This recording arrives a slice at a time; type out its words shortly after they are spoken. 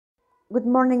Good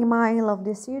morning, my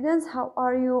lovely students. How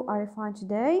are you? Are you fine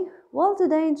today? Well,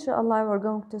 today, inshallah, we're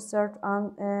going to start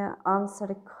on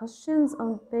answering questions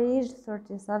on page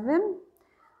 37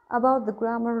 about the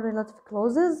grammar relative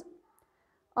clauses.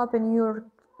 Open your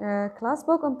class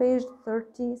book on page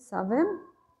 37.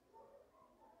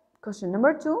 Question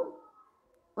number 2.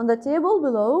 On the table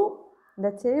below,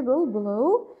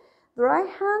 the right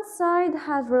hand side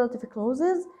has relative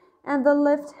clauses, and the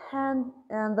left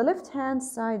hand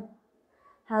side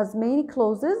has many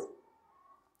clauses.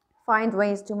 Find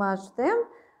ways to match them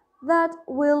that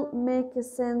will make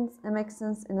sense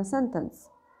in a sentence.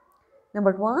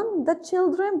 Number 1, the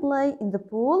children play in the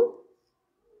pool.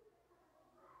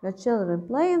 The children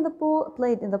played in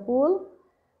the pool.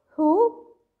 Who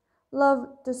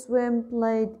loved to swim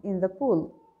played in the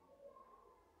pool.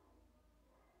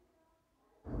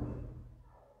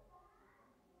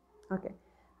 Okay.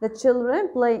 The children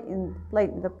played in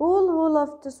the pool. Who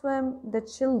loved to swim? The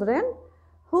children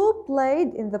who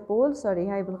played in the pool. Sorry,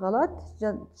 هاي بالغلط.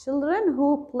 Children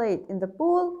who played in the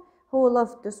pool, who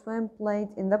loved to swim, played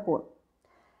in the pool.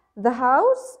 The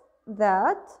house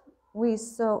that we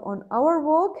saw on our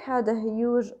walk had a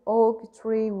huge oak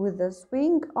tree with a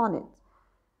swing on it.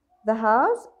 The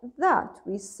house that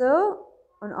we saw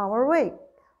on our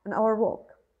walk.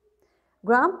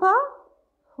 Grandpa,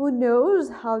 who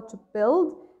knows how to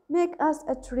build, make us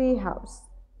a tree house.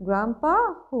 Grandpa,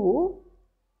 who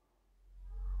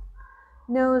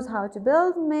knows how to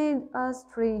build, made us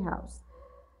tree house.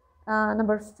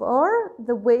 Number 4,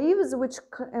 the waves which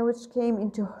came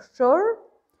into shore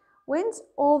went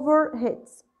over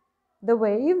heads. The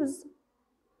waves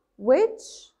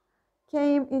which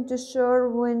came into shore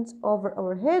went over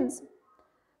our heads.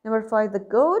 Number 5, the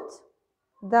goat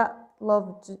that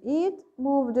loved to eat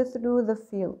moved through the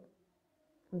field.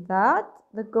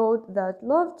 The goat that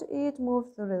loved to eat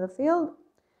moved through the field.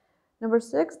 Number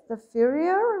 6, the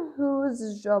farrier,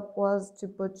 whose job was to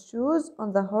put shoes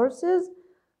on the horses,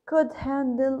 could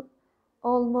handle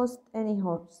almost any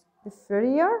horse. The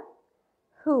farrier,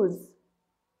 whose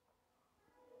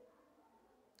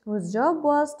job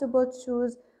was to put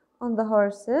shoes on the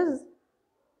horses.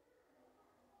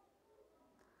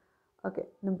 Okay,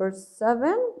 number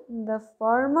 7, the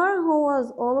farmer, who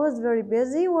was always very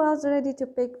busy, was ready to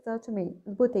pick the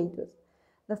potatoes.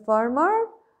 The farmer,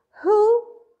 who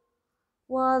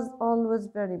was always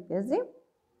very busy,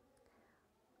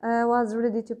 was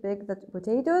ready to pick the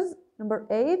potatoes. Number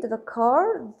 8, the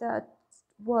car that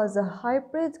was a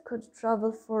hybrid could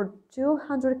travel for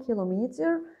 200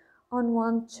 kilometers on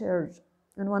one charge.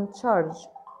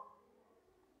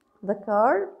 The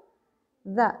car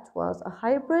that was a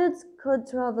hybrid could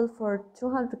travel for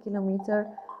 200 kilometers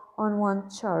on one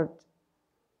charge.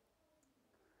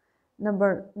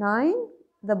 Number 9,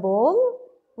 the ball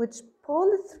which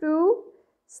pulled through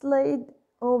slid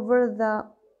over the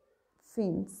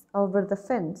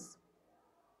fence.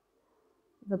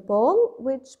 The ball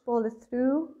which pulled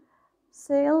through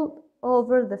sailed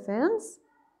over the fence.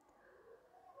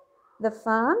 The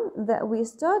fan that we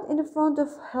stood in front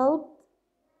of helped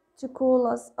to cool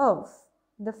us off.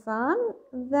 The fan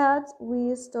that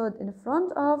we stood in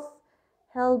front of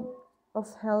helped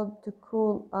to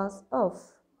cool us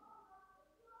off.